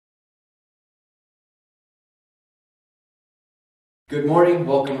Good morning.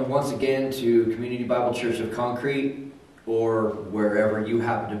 Welcome once again to Community Bible Church of Concrete, or wherever you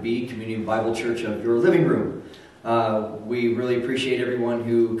happen to be, Community Bible Church of your living room. We really appreciate everyone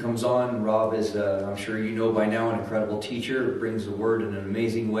who comes on. Rob is, I'm sure you know by now, an incredible teacher, brings the Word in an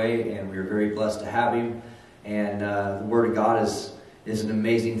amazing way, and we're very blessed to have him. And the Word of God is an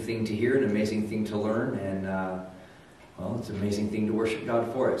amazing thing to hear, an amazing thing to learn, and well, it's an amazing thing to worship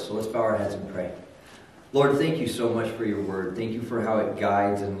God for it. So let's bow our heads and pray. Lord, thank you so much for your word. Thank you for how it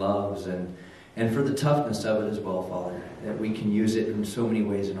guides and loves and for the toughness of it as well, Father, that we can use it in so many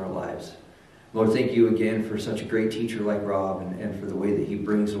ways in our lives. Lord, thank you again for such a great teacher like Rob and for the way that he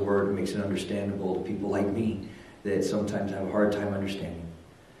brings the word and makes it understandable to people like me that sometimes have a hard time understanding.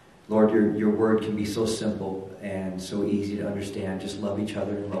 Lord, your word can be so simple and so easy to understand. Just love each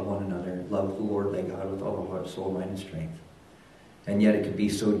other and love one another. Love the Lord thy God with all our heart, soul, mind, and strength. And yet it could be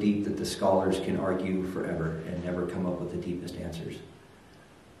so deep that the scholars can argue forever and never come up with the deepest answers.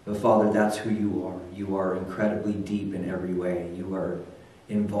 But Father, that's who you are. You are incredibly deep in every way. You are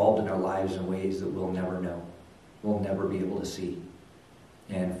involved in our lives in ways that we'll never know. We'll never be able to see.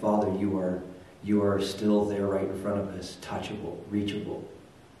 And Father, you are still there right in front of us, touchable, reachable.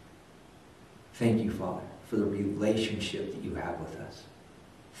 Thank you, Father, for the relationship that you have with us.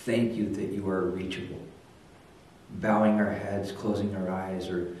 Thank you that you are reachable. Bowing our heads, closing our eyes,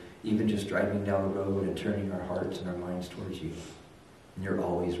 or even just driving down the road and turning our hearts and our minds towards you. And you're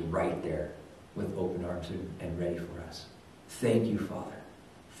always right there with open arms and ready for us. Thank you, Father.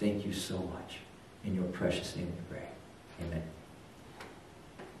 Thank you so much. In your precious name we pray. Amen.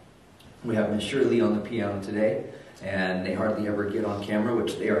 We have Miss Shirley on the piano today, and they hardly ever get on camera,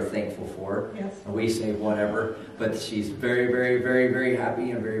 which they are thankful for. Yes. And we say whatever, but she's very, very, very, very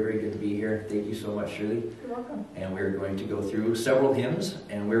happy and very, very good to be here. Thank you so much, Shirley. You're welcome. And we're going to go through several hymns,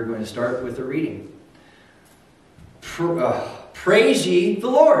 and we're going to start with a reading. Praise ye the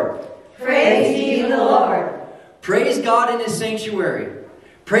Lord. Praise ye the Lord. Praise God in his sanctuary.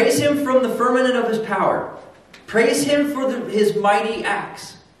 Praise him from the firmament of his power. Praise him for his mighty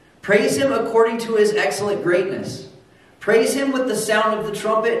acts. Praise him according to his excellent greatness. Praise him with the sound of the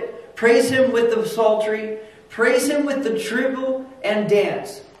trumpet. Praise him with the psaltery. Praise him with the tribble and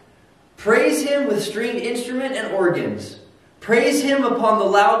dance. Praise him with stringed instrument and organs. Praise him upon the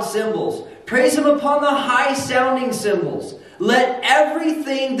loud cymbals. Praise him upon the high sounding cymbals. Let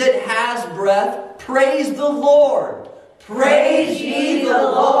everything that has breath praise the Lord. Praise ye the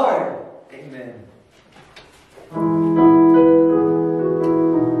Lord. Amen.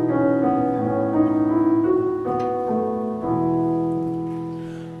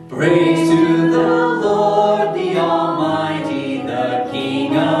 Praise to the Lord, the Almighty, the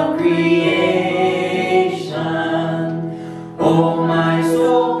King of creation. O my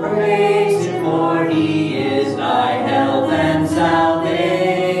soul, praise him, for he is thy health and salvation.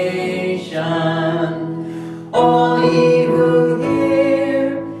 All ye who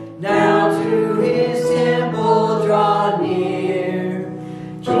hear, now to his temple draw near.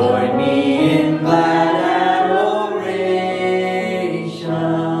 Join me in glad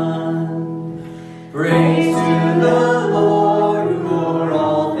praise to the Lord, who o'er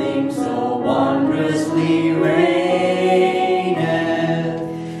all things so wondrously reigneth,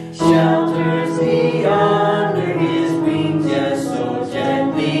 shelters thee under his wings, yes, so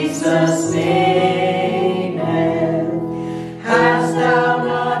gently sustaineth. Hast thou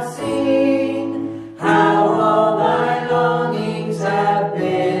not seen how all thy longings have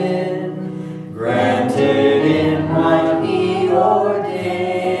been granted in what he ordained?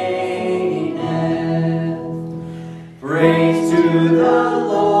 Praise to the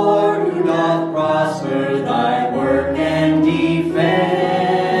Lord, who doth prosper thy work and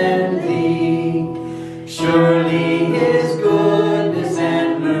defend thee. Surely his goodness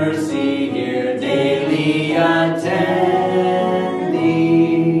and mercy here daily attend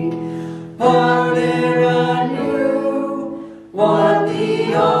thee. Pardon anew what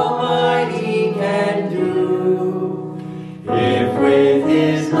the Almighty can do, if with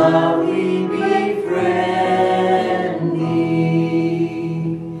his love we befriend.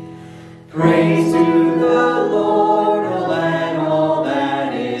 Praise to the Lord, oh let all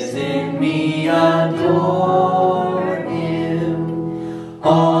that is in me adore him.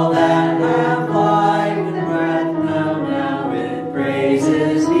 All that have life and breath now with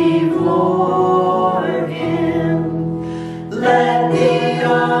praises before him. Let the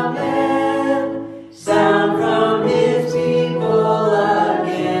Amen sound from his people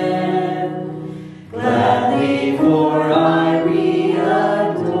again. Gladly, for I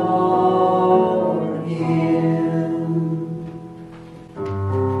adore him.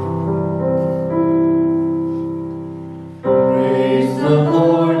 Praise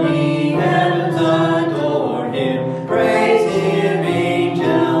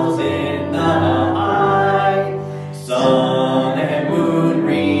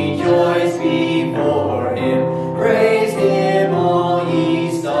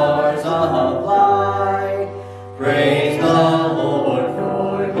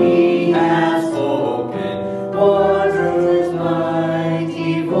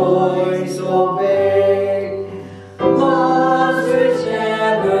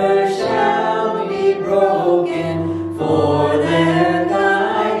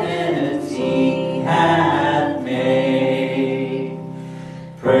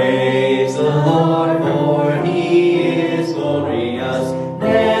Praise the Lord, for he is glorious.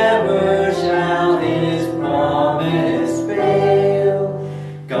 Never shall his promise fail.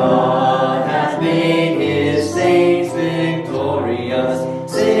 God hath made his saints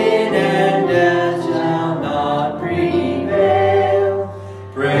victorious. Sin and death shall not prevail.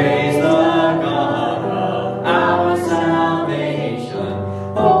 Praise the God of our salvation.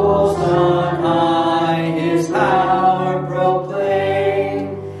 Host on high, his power proclaim.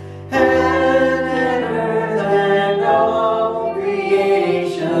 Heaven and earth and all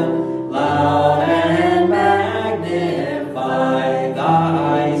creation, loud and magnify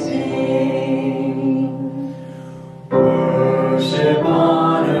thy name. Worship,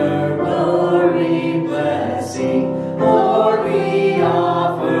 honor, glory, blessing, Lord, we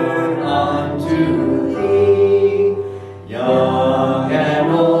offer unto thee. Young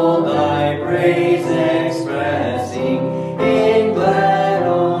and old thy praise expressing, in glad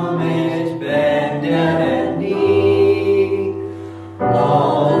homage bended knee.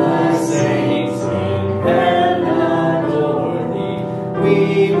 All the saints in heaven adore thee.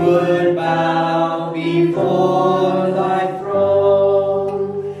 We would bow before thy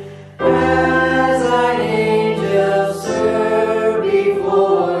throne, as thine angels serve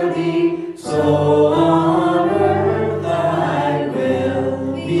before thee. So on earth thy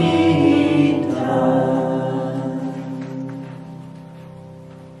will be done.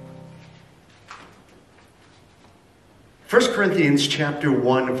 1 Corinthians chapter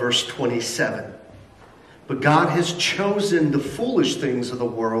 1, verse 27. But God has chosen the foolish things of the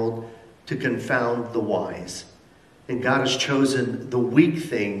world to confound the wise. And God has chosen the weak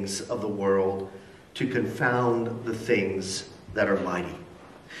things of the world to confound the things that are mighty.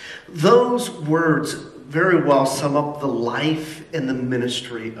 Those words very well sum up the life and the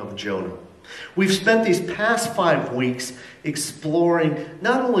ministry of Jonah. We've spent these past 5 weeks exploring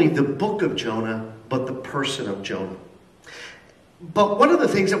not only the book of Jonah, but the person of Jonah. But one of the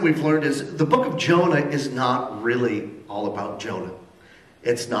things that we've learned is the book of Jonah is not really all about Jonah.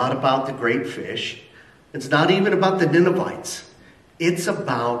 It's not about the great fish. It's not even about the Ninevites. It's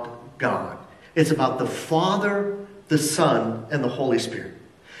about God. It's about the Father, the Son, and the Holy Spirit.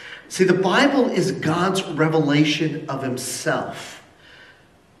 See, the Bible is God's revelation of himself.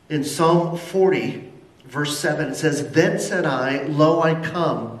 In Psalm 40, verse 7, it says, "Then said I, lo, I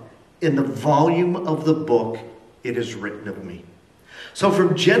come. In the volume of the book it is written of me." So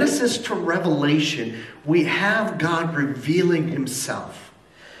from Genesis to Revelation, we have God revealing himself.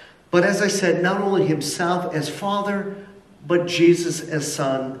 But as I said, not only himself as Father, but Jesus as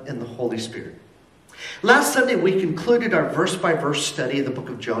Son and the Holy Spirit. Last Sunday, we concluded our verse-by-verse study of the book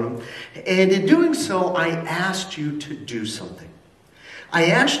of Jonah. And in doing so, I asked you to do something. I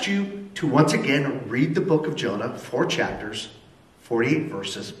asked you to once again read the book of Jonah, 4 chapters, 48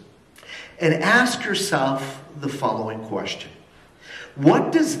 verses, and ask yourself the following question.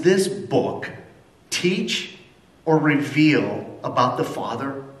 What does this book teach or reveal about the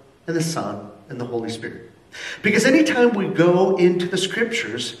Father and the Son and the Holy Spirit? Because anytime we go into the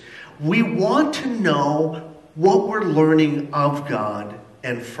scriptures, we want to know what we're learning of God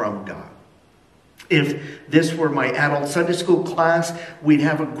and from God. If this were my adult Sunday school class, we'd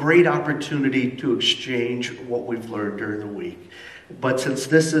have a great opportunity to exchange what we've learned during the week. But since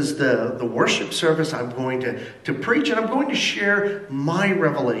this is the worship service, I'm going to preach, and I'm going to share my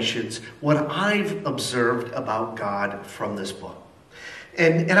revelations, what I've observed about God from this book.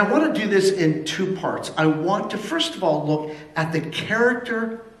 And I want to do this in 2 parts. I want to, first of all, look at the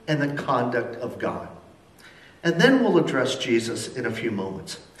character and the conduct of God. And then we'll address Jesus in a few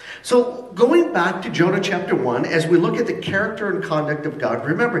moments. So going back to Jonah chapter 1, as we look at the character and conduct of God,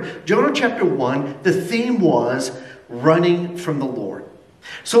 remember, Jonah chapter 1, the theme was running from the Lord.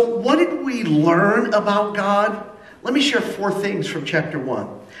 So what did we learn about God? Let me share 4 things from chapter 1.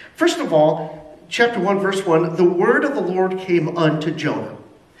 First of all, chapter 1, verse 1, the word of the Lord came unto Jonah.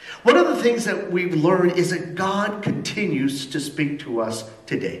 One of the things that we've learned is that God continues to speak to us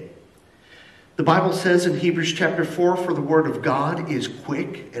today. The Bible says in Hebrews chapter 4, for the word of God is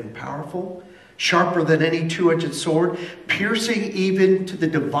quick and powerful, sharper than any two-edged sword, piercing even to the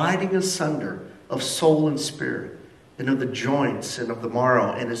dividing asunder of soul and spirit, and of the joints and of the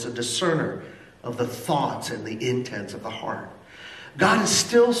marrow, and is a discerner of the thoughts and the intents of the heart. God is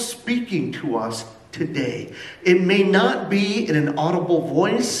still speaking to us today. It may not be in an audible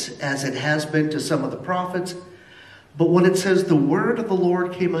voice as it has been to some of the prophets, but when it says the word of the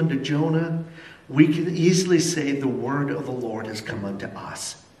Lord came unto Jonah, we can easily say the word of the Lord has come unto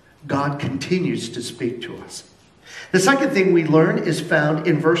us. God continues to speak to us. The second thing we learn is found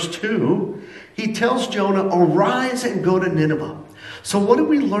in verse 2. He tells Jonah, arise and go to Nineveh. So what do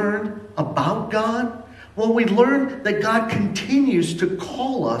we learn about God? Well, we learn that God continues to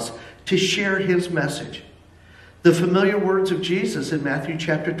call us to share his message. The familiar words of Jesus in Matthew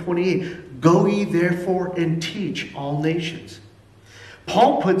chapter 28, "Go ye therefore and teach all nations."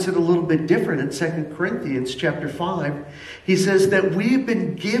 Paul puts it a little bit different in 2 Corinthians chapter 5. He says that we've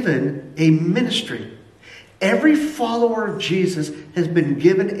been given a ministry. Every follower of Jesus has been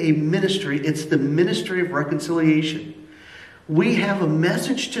given a ministry. It's the ministry of reconciliation. We have a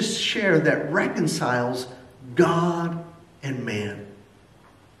message to share that reconciles God and man.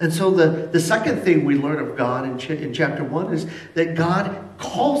 And so the second thing we learn of God in chapter 1 is that God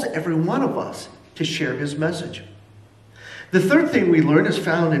calls every one of us to share his message. The third thing we learn is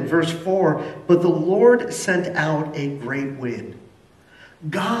found in verse 4, "But the Lord sent out a great wind."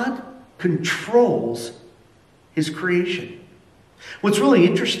 God controls his creation. What's really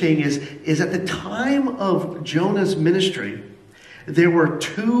interesting is at the time of Jonah's ministry, there were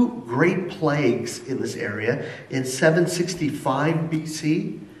two great plagues in this area in 765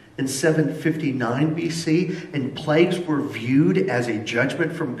 BC and 759 BC, and plagues were viewed as a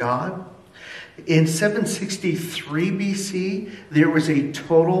judgment from God. In 763 BC, there was a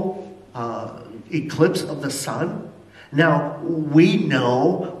total eclipse of the sun. Now, we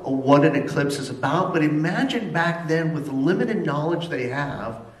know what an eclipse is about, but imagine back then with the limited knowledge they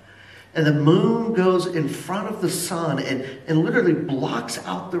have, and the moon goes in front of the sun and literally blocks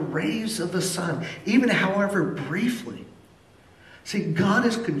out the rays of the sun, even however briefly. See, God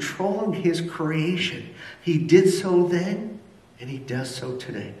is controlling his creation. He did so then, and he does so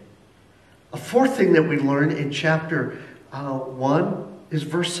today. A fourth thing that we learn in chapter 1 is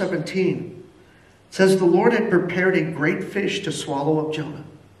verse 17. It says, "The Lord had prepared a great fish to swallow up Jonah."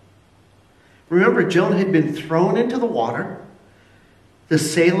 Remember, Jonah had been thrown into the water. The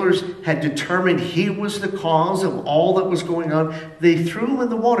sailors had determined he was the cause of all that was going on. They threw him in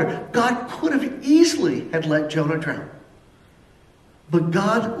the water. God could have easily had let Jonah drown. But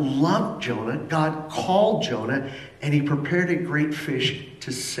God loved Jonah. God called Jonah, and he prepared a great fish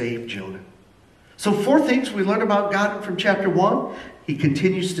to save Jonah. So 4 things we learn about God from chapter 1. He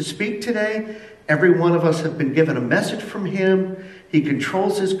continues to speak today. Every one of us have been given a message from him. He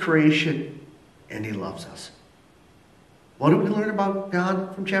controls his creation, and he loves us. What do we learn about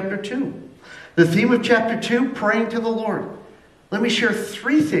God from chapter 2? The theme of chapter 2, praying to the Lord. Let me share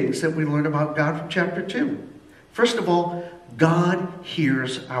 3 things that we learn about God from chapter 2. First of all, God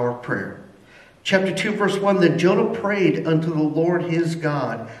hears our prayer. Chapter 2, verse 1, "Then Jonah prayed unto the Lord his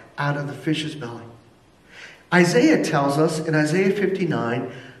God out of the fish's belly." Isaiah tells us in Isaiah 59,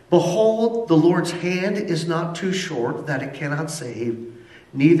 "Behold, the Lord's hand is not too short that it cannot save,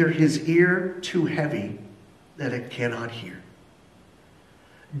 neither his ear too heavy that it cannot hear."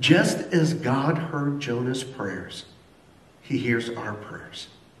 Just as God heard Jonah's prayers, he hears our prayers.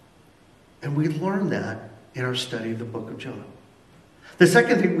 And we learn that in our study of the book of Jonah. The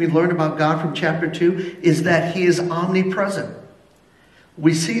second thing we learn about God from chapter 2 is that he is omnipresent.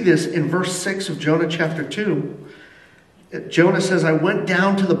 We see this in verse 6 of Jonah chapter 2. Jonah says, "I went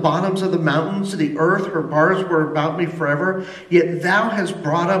down to the bottoms of the mountains, the earth, her bars were about me forever. Yet thou hast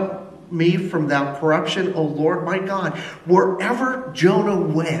brought up me from thou corruption, O Lord my God." Wherever Jonah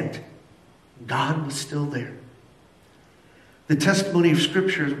went, God was still there. The testimony of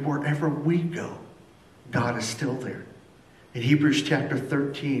Scripture is wherever we go, God is still there. In Hebrews chapter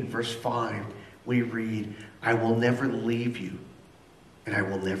 13, verse 5, we read, "I will never leave you, and I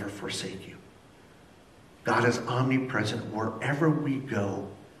will never forsake you." God is omnipresent. Wherever we go,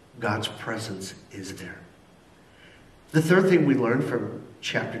 God's presence is there. The third thing we learn from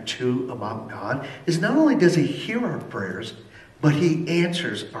chapter 2 about God is not only does he hear our prayers, but he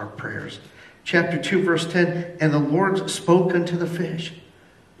answers our prayers. Chapter 2, verse 10, "And the Lord spoke unto the fish."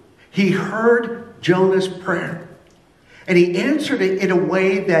 He heard Jonah's prayer, and he answered it in a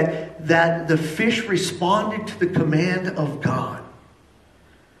way that the fish responded to the command of God.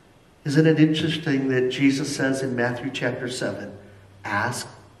 Isn't it interesting that Jesus says in Matthew chapter 7, "Ask,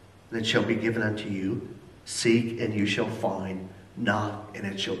 and it shall be given unto you. Seek, and you shall find. Knock, and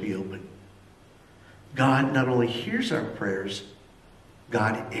it shall be opened." God not only hears our prayers,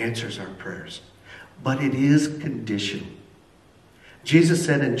 God answers our prayers. But it is conditional. Jesus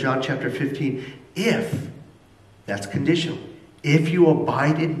said in John chapter 15, "If," that's conditional, "if you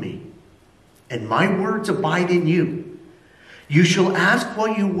abide in me, and my words abide in you, you shall ask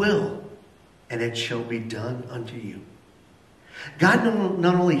what you will, and it shall be done unto you." God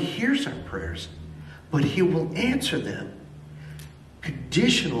not only hears our prayers, but he will answer them,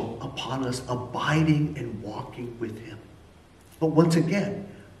 conditional upon us abiding and walking with him. But once again,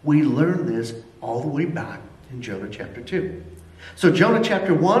 we learn this all the way back in Jonah chapter 2. So Jonah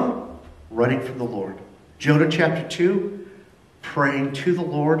chapter 1, running from the Lord. Jonah chapter 2, praying to the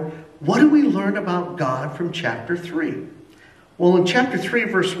Lord. What do we learn about God from chapter 3? Well, in chapter 3,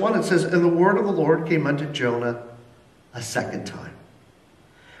 verse 1, it says, "And the word of the Lord came unto Jonah a second time."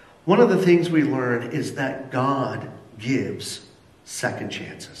 One of the things we learn is that God gives second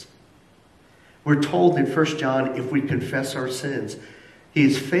chances. We're told in 1 John, if we confess our sins, he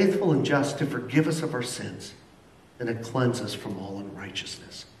is faithful and just to forgive us of our sins and to cleanse us from all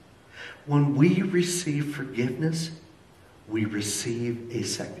unrighteousness. When we receive forgiveness, we receive a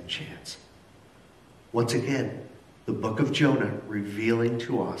second chance. Once again, the book of Jonah revealing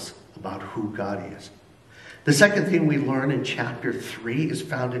to us about who God is. The second thing we learn in chapter 3 is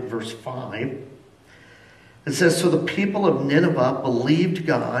found in verse 5. It says, "So the people of Nineveh believed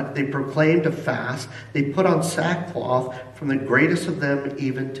God. They proclaimed a fast. They put on sackcloth from the greatest of them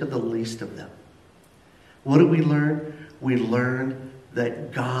even to the least of them." What do we learn? We learn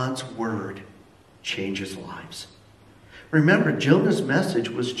that God's word changes lives. Remember, Jonah's message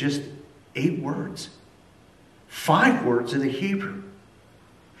was just 8 words. 5 words in the Hebrew.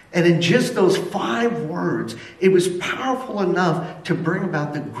 And in just those 5 words, it was powerful enough to bring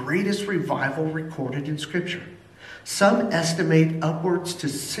about the greatest revival recorded in Scripture. Some estimate upwards to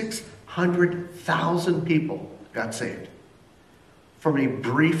 600,000 people got saved from a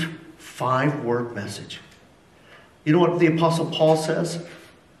brief 5-word message. You know what the Apostle Paul says?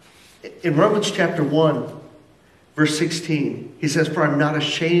 In Romans chapter 1, verse 16, he says, "For I'm not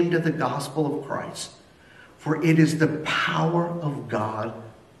ashamed of the gospel of Christ, for it is the power of God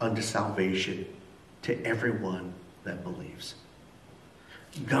unto salvation to everyone that believes."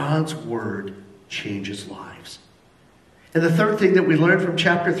 God's word changes lives. And the third thing that we learn from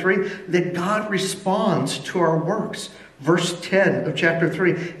chapter 3, that God responds to our works. Verse 10 of chapter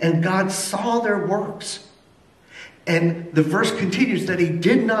 3, "And God saw their works." And the verse continues that he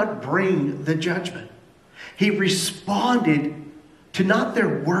did not bring the judgment. He responded to not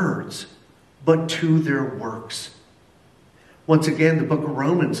their words, but to their works. Once again, the book of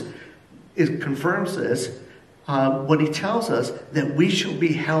Romans confirms this when he tells us that we shall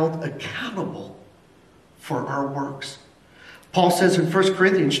be held accountable for our works. Paul says in 1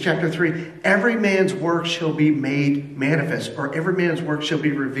 Corinthians chapter 3, "Every man's work shall be made manifest," or "every man's work shall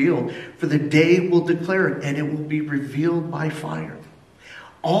be revealed, for the day will declare it, and it will be revealed by fire."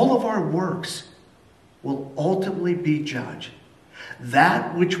 All of our works will ultimately be judged.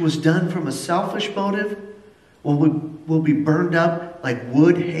 That which was done from a selfish motive will be burned up like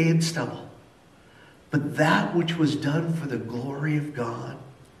wood, hay, and stubble. But that which was done for the glory of God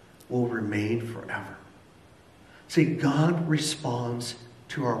will remain forever. See, God responds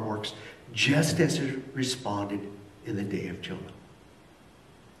to our works just as he responded in the day of Jonah.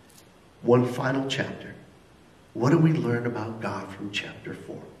 One final chapter. What do we learn about God from chapter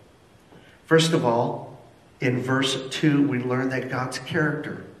 4? First of all, in verse 2, we learn that God's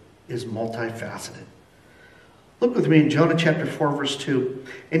character is multifaceted. Look with me in Jonah chapter 4, verse 2.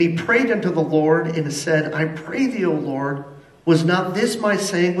 "And he prayed unto the Lord and said, I pray thee, O Lord, was not this my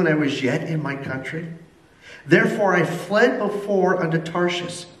saying when I was yet in my country? Therefore I fled before unto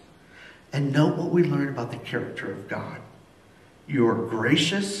Tarshish." And note what we learn about the character of God. "You are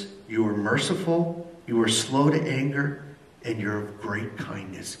gracious, you are merciful, you are slow to anger, and you're of great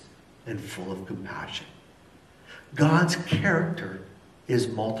kindness and full of compassion." God's character is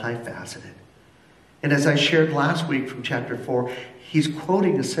multifaceted. And as I shared last week from chapter 4, he's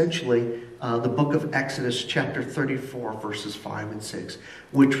quoting essentially the book of Exodus chapter 34, verses 5 and 6,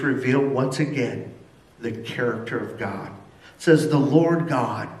 which reveal once again the character of God. It says, "The Lord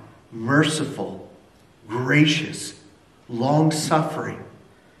God, merciful, gracious, long-suffering,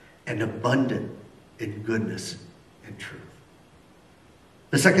 and abundant in goodness and truth."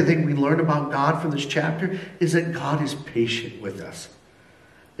 The second thing we learn about God from this chapter is that God is patient with us.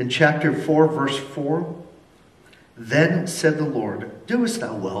 In chapter 4, verse 4, "Then said the Lord, doest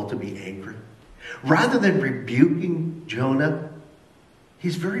thou well to be angry?" Rather than rebuking Jonah,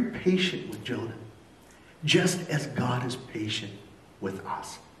 he's very patient with Jonah, just as God is patient with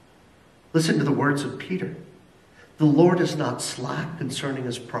us. Listen to the words of Peter. "The Lord is not slack concerning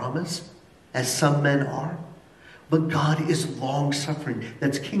his promise, as some men are, but God is long-suffering."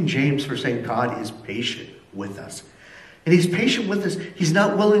 That's King James for saying God is patient with us. And he's patient with us. He's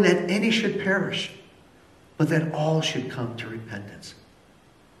not willing that any should perish, but that all should come to repentance.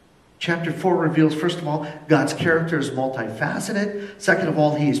 Chapter 4 reveals, first of all, God's character is multifaceted. Second of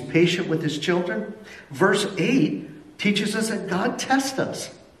all, he is patient with his children. Verse 8 teaches us that God tests us.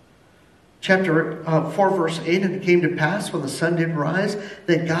 Chapter 4, verse 8, and it came to pass when the sun did rise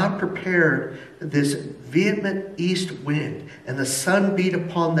that God prepared this vehement east wind, and the sun beat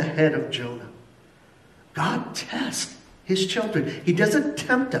upon the head of Jonah. God tests his children. He doesn't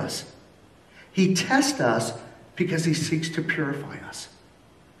tempt us. He tests us because he seeks to purify us.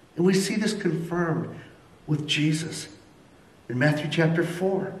 And we see this confirmed with Jesus. In Matthew chapter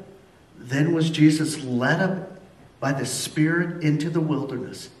 4, then was Jesus led up by the Spirit into the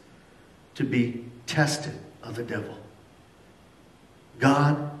wilderness to be tested of the devil.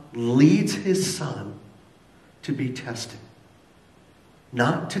 God leads his Son to be tested.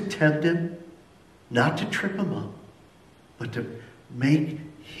 Not to tempt him, not to trip him up, but to make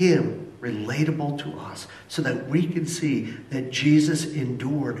him relatable to us so that we can see that Jesus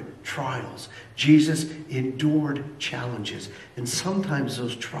endured trials. Jesus endured challenges. And sometimes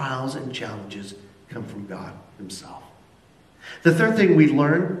those trials and challenges come from God himself. The third thing we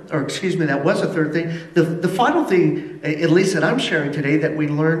learn, that was the third thing. The final thing, at least that I'm sharing today, that we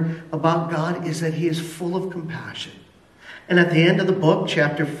learn about God is that he is full of compassion. And at the end of the book,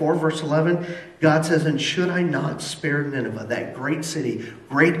 chapter 4, verse 11, God says, and should I not spare Nineveh, that great city,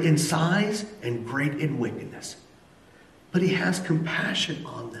 great in size and great in wickedness? But he has compassion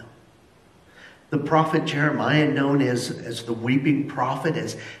on them. The prophet Jeremiah, known as the weeping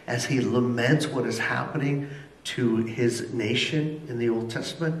prophet, as he laments what is happening to his nation in the Old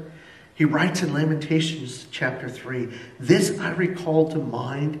Testament, he writes in Lamentations chapter 3, this I recall to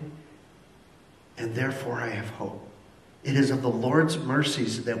mind, and therefore I have hope. It is of the Lord's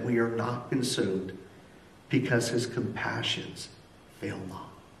mercies that we are not consumed, because his compassions fail not.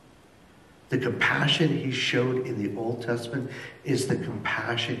 The compassion he showed in the Old Testament is the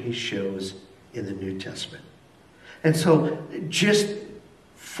compassion he shows in the New Testament. And so just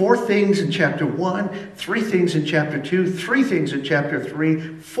 4 things in chapter 1, 3 things in chapter 2, 3 things in chapter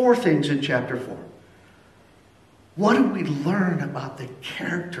 3, 4 things in chapter 4. What do we learn about the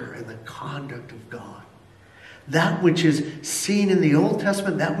character and the conduct of God? That which is seen in the Old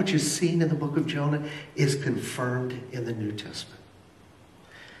Testament, that which is seen in the book of Jonah, is confirmed in the New Testament.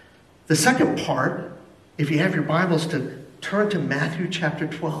 The second part, if you have your Bibles, to turn to Matthew chapter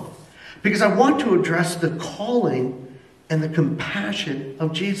 12. Because I want to address the calling and the compassion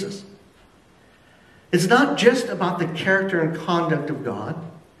of Jesus. It's not just about the character and conduct of God.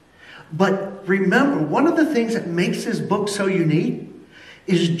 But remember, one of the things that makes this book so unique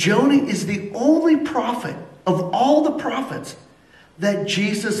is Jonah is the only prophet of all the prophets that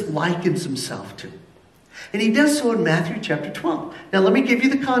Jesus likens himself to. And he does so in Matthew chapter 12. Now let me give you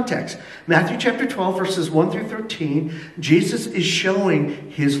the context. Matthew chapter 12, verses 1 through 13, Jesus is showing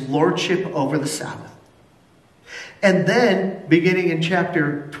his lordship over the Sabbath. And then, beginning in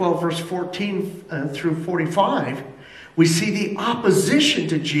chapter 12, verse 14 through 45, we see the opposition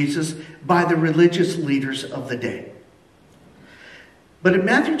to Jesus by the religious leaders of the day. But in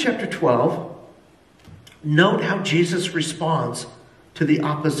Matthew chapter 12, note how Jesus responds to the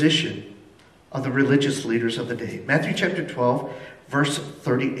opposition of the religious leaders of the day. Matthew chapter 12, verse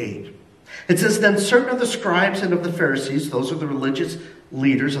 38. It says, then certain of the scribes and of the Pharisees, those are the religious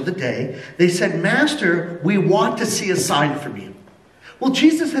leaders of the day, they said, Master, we want to see a sign from you. Well,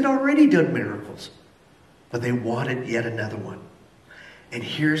 Jesus had already done miracles, but they wanted yet another one. And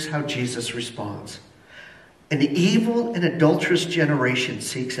here's how Jesus responds. An evil and adulterous generation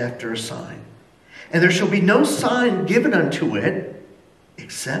seeks after a sign. And there shall be no sign given unto it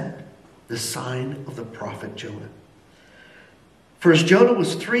except the sign of the prophet Jonah. For as Jonah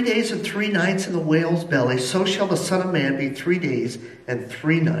was 3 days and 3 nights in the whale's belly, so shall the Son of Man be 3 days and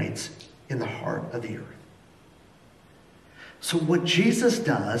 3 nights in the heart of the earth. So what Jesus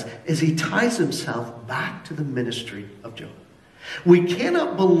does is he ties himself back to the ministry of Jonah. We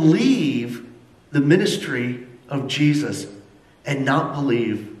cannot believe the ministry of Jesus and not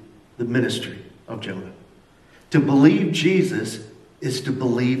believe the ministry of Jonah. To believe Jesus is to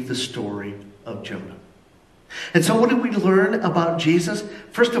believe the story of Jonah. And so what do we learn about Jesus?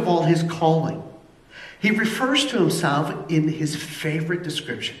 First of all, his calling. He refers to himself in his favorite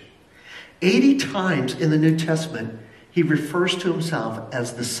description. 80 times in the New Testament, he refers to himself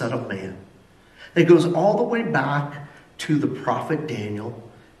as the Son of Man. It goes all the way back to the prophet Daniel.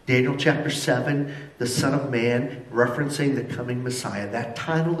 Daniel chapter 7, the Son of Man, referencing the coming Messiah. That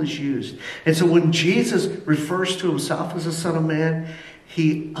title is used. And so when Jesus refers to himself as the Son of Man,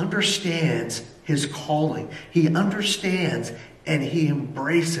 he understands his calling. He understands and he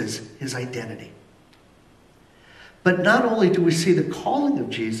embraces his identity. But not only do we see the calling of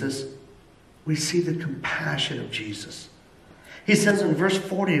Jesus, we see the compassion of Jesus. He says in verse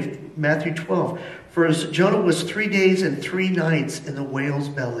 40 of Matthew 12, for as Jonah was 3 days and 3 nights in the whale's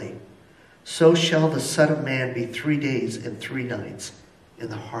belly, so shall the Son of Man be 3 days and 3 nights in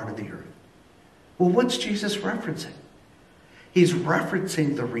the heart of the earth. Well, what's Jesus referencing? He's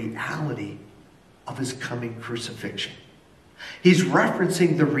referencing the reality of his coming crucifixion. He's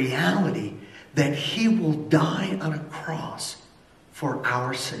referencing the reality that he will die on a cross for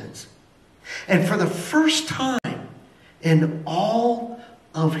our sins. And for the first time in all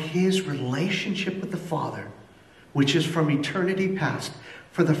of his relationship with the Father, which is from eternity past,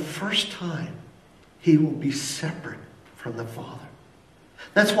 for the first time, he will be separate from the Father.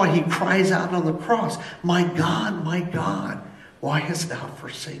 That's why he cries out on the cross, my God, why hast thou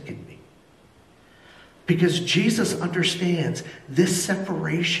forsaken me? Because Jesus understands this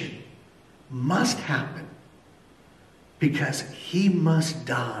separation must happen because he must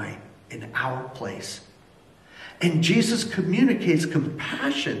die in our place. And Jesus communicates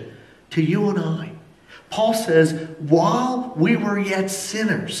compassion to you and I. Paul says, while we were yet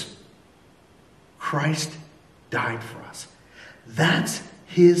sinners, Christ died for us. That's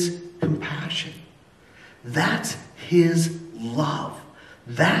his compassion. That's his love.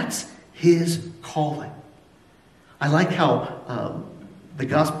 That's his calling. I like how the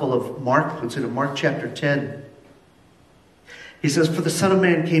Gospel of Mark puts it in Mark chapter 10. He says, for the Son of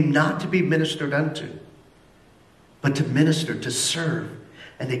Man came not to be ministered unto, but to minister, to serve,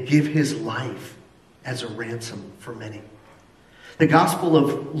 and to give his life as a ransom for many. The Gospel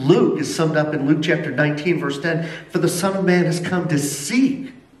of Luke is summed up in Luke chapter 19, verse 10. For the Son of Man has come to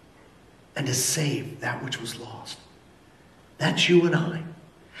seek and to save that which was lost. That's you and I.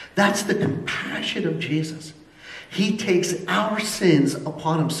 That's the compassion of Jesus. He takes our sins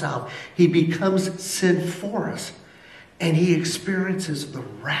upon himself. He becomes sin for us. And he experiences the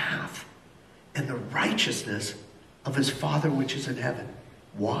wrath and the righteousness of his Father which is in heaven.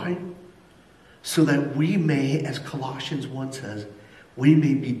 Why? So that we may, as Colossians 1 says, we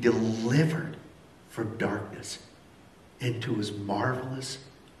may be delivered from darkness into his marvelous,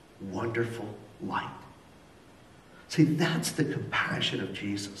 wonderful light. See, that's the compassion of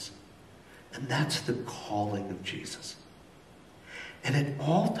Jesus. And that's the calling of Jesus. And it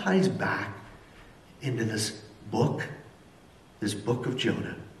all ties back into this book of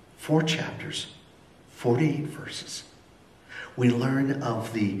Jonah. 4 chapters, 48 verses. We learn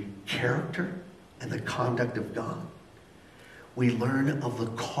of the character and the conduct of God. We learn of the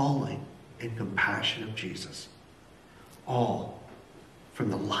calling and compassion of Jesus. All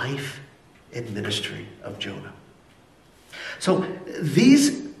from the life and ministry of Jonah. So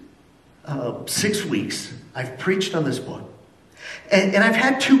these 6 weeks, I've preached on this book. And I've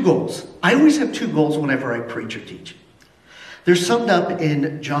had 2 goals. I always have 2 goals whenever I preach or teach. They're summed up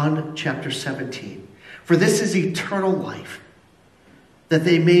in John chapter 17. For this is eternal life, that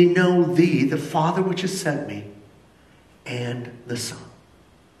they may know thee, the Father which has sent me, and the Son.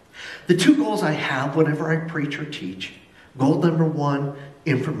 The 2 goals I have whenever I preach or teach. Goal number 1,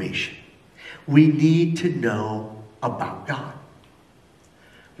 information. We need to know about God.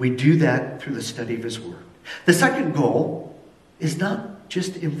 We do that through the study of his word. The second goal is not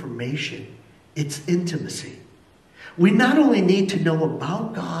just information, it's intimacy. We not only need to know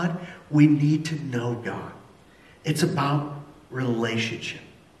about God, we need to know God. It's about relationship.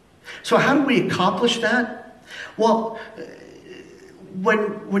 So how do we accomplish that? Well,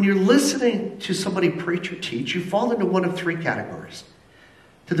 when you're listening to somebody preach or teach, you fall into one of 3 categories.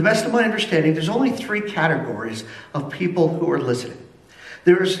 To the best of my understanding, there's only 3 categories of people who are listening.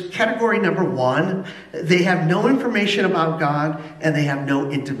 There's category number 1, they have no information about God and they have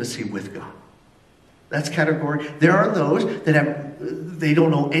no intimacy with God. That's category. There are those that they don't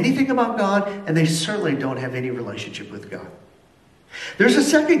know anything about God and they certainly don't have any relationship with God. There's a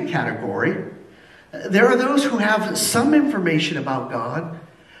second category. There are those who have some information about God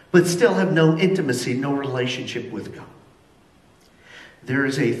but still have no intimacy, no relationship with God. There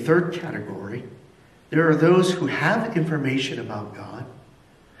is a third category. There are those who have information about God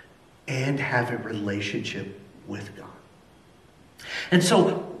and have a relationship with God. And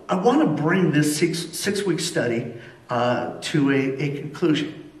so I want to bring this six-week study to a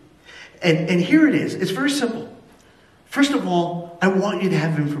conclusion. And here it is. It's very simple. First of all, I want you to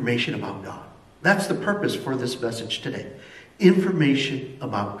have information about God. That's the purpose for this message today. Information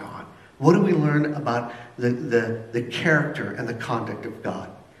about God. What do we learn about the character and the conduct of God?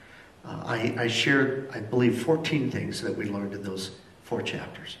 I shared, I believe, 14 things that we learned in those 4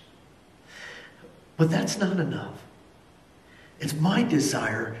 chapters. But that's not enough. It's my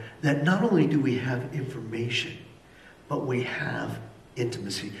desire that not only do we have information, but we have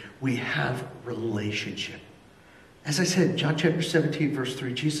intimacy. We have relationship. As I said, John chapter 17, verse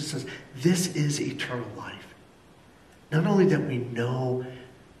 3, Jesus says, this is eternal life. Not only that we know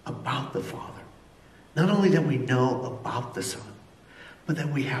about the Father. Not only that we know about the Son, but that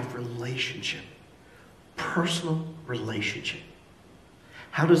we have relationship, personal relationship.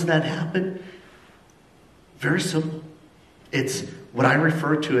 How does that happen? Very simple. It's what I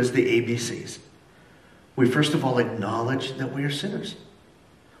refer to as the ABCs. We first of all acknowledge that we are sinners.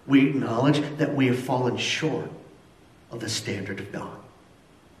 We acknowledge that we have fallen short of the standard of God.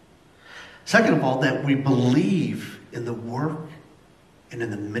 Second of all, that we believe in the work and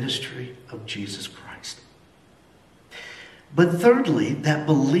in the ministry of Jesus Christ. But thirdly, that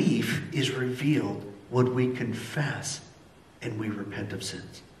belief is revealed when we confess and we repent of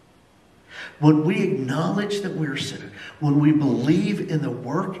sins. When we acknowledge that we're sinners, when we believe in the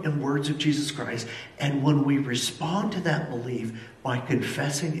work and words of Jesus Christ, and when we respond to that belief by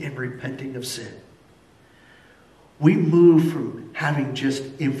confessing and repenting of sin, we move from having just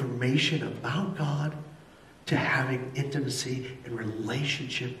information about God to having intimacy and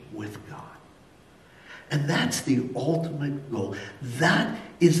relationship with God. And that's the ultimate goal. That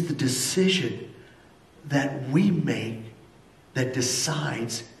is the decision that we make that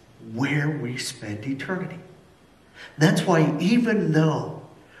decides where we spend eternity. That's why even though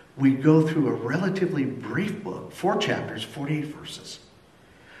we go through a relatively brief book, 4 chapters, 48 verses,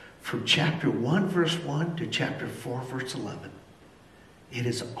 from chapter 1, verse 1 to chapter 4, verse 11, it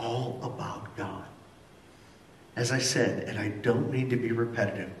is all about God. As I said, and I don't mean to be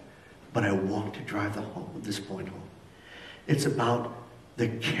repetitive, but I want to drive this point home. It's about the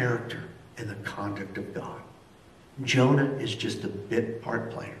character and the conduct of God. Jonah is just a bit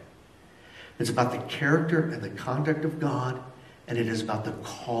part player. It's about the character and the conduct of God, and it is about the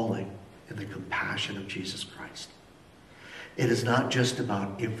calling and the compassion of Jesus Christ. It is not just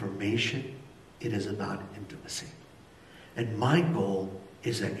about information, it is about intimacy. And my goal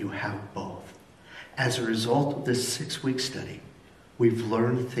is that you have both. As a result of this 6-week study, we've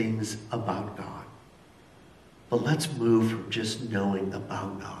learned things about God. But let's move from just knowing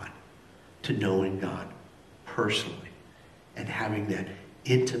about God to knowing God personally and having that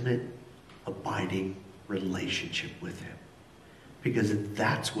intimate, abiding relationship with him. Because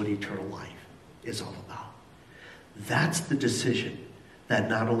that's what eternal life is all about. That's the decision that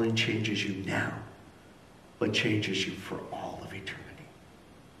not only changes you now, but changes you for all of eternity.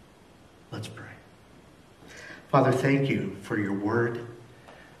 Let's pray. Father, thank you for your word,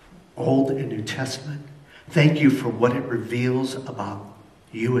 Old and New Testament. Thank you for what it reveals about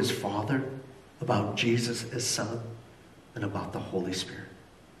you as Father, about Jesus as Son, and about the Holy Spirit.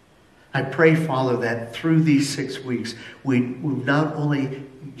 I pray, Father, that through these 6 weeks, we've not only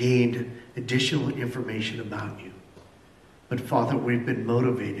gained additional information about you, but Father, we've been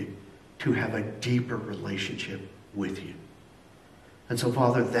motivated to have a deeper relationship with you. And so,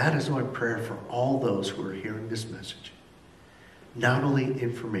 Father, that is my prayer for all those who are hearing this message. Not only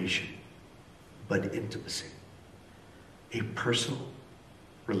information, but intimacy. A personal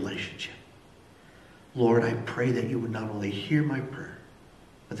relationship. Lord, I pray that you would not only hear my prayer,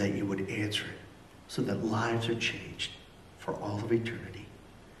 but that you would answer it so that lives are changed for all of eternity.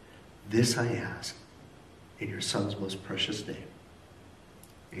 This I ask in your Son's most precious name.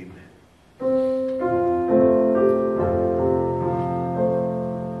 Amen.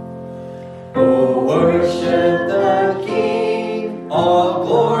 Oh, worship the King, all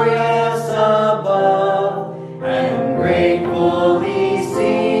glorious above, and gratefully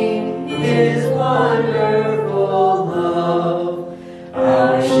sing his wonderful love.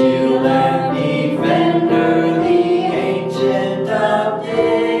 Our shield and defender, the ancient of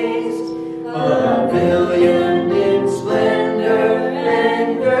days, pavilioned in splendor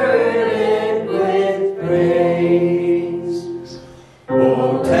and girded with praise.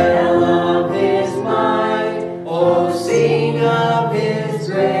 Oh, tell of his might, oh, sing of his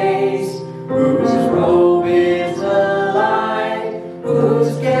grace, whose robe is a light,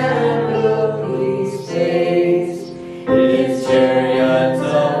 whose candle he stays. His chariots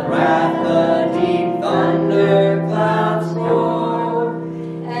of wrath, the deep thunder clouds roar,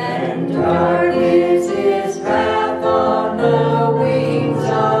 and dark is his path on the wings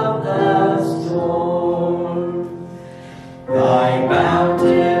of the storm. Thy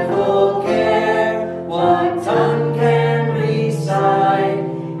mountain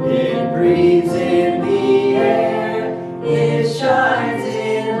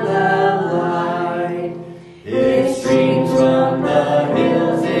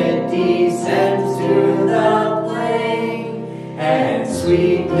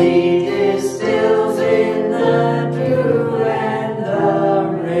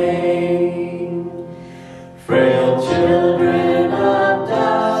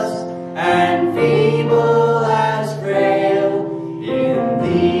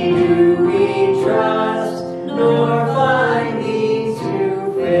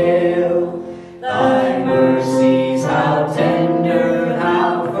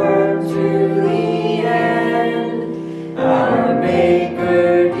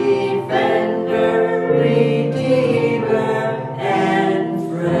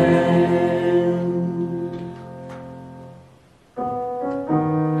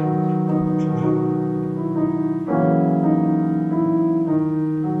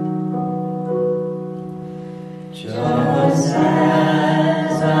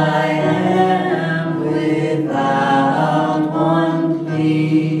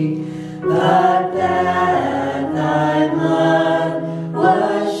thee, but that thy blood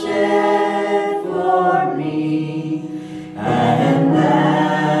was shed for me, and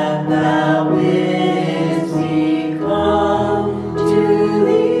that thou bidst me come to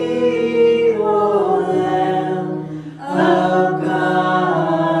thee, O Lamb of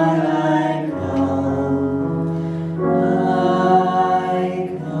God, I come,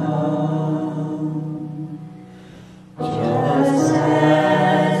 I come. Just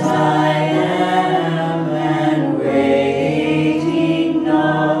as I am, and waiting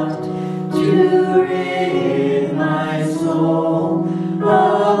not to rid my soul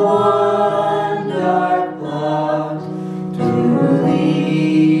of one dark blot, to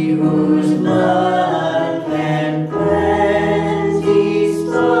thee whose blood can cleanse each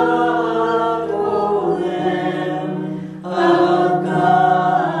spot, O Lamb of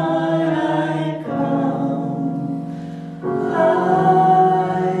God, I come, I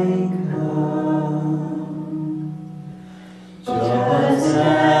come. Just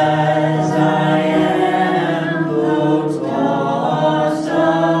as I am, though tossed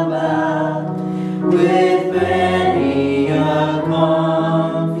about with many a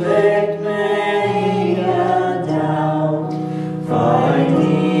conflict, many a doubt,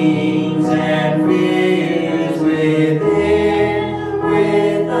 findings and fears within,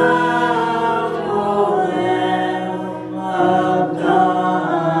 without, O Lamb of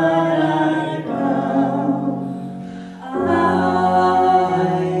God, I come, I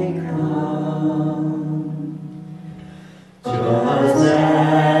come. Just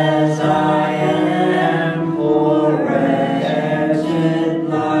as I am, poor wretched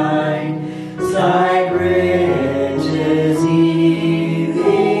blind, sight riches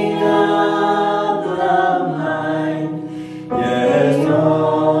healing of the mind, yet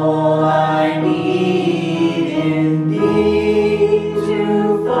all I need in thee to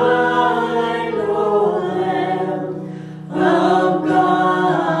find, O Lamb of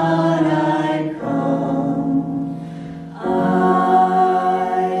God, I come, I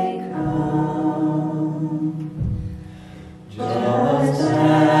come. Just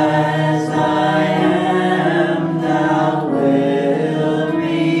as I am, thou wilt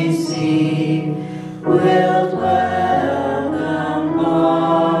receive, wilt welcome,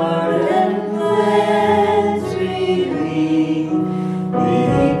 pardon, cleanse, relieve,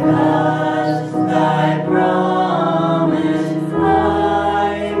 because thy promise I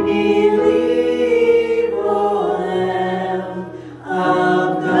believe, O Lamb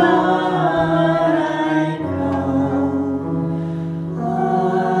of God, I come, I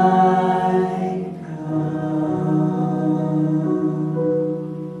come.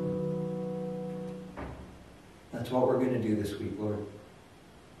 That's what we're going to do this week, Lord.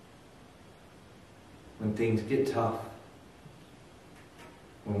 When things get tough,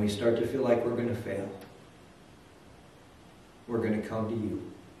 when we start to feel like we're going to fail, we're going to come to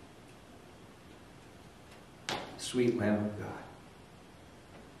you. Sweet Lamb of God,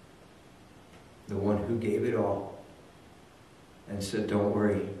 the one who gave it all and said, don't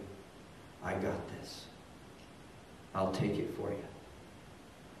worry, I got this. I'll take it for you.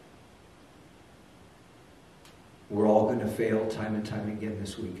 We're all going to fail time and time again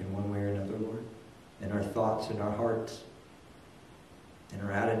this week in one way or another, Lord. In our thoughts, in our hearts, in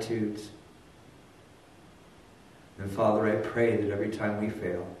our attitudes. And Father, I pray that every time we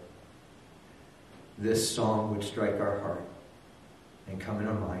fail, this song would strike our heart and come in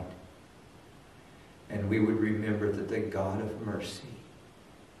our mind. And we would remember that the God of mercy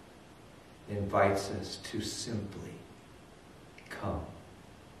invites us to simply come.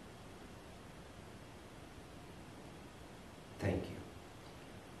 Thank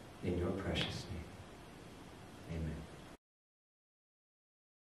you. In your precious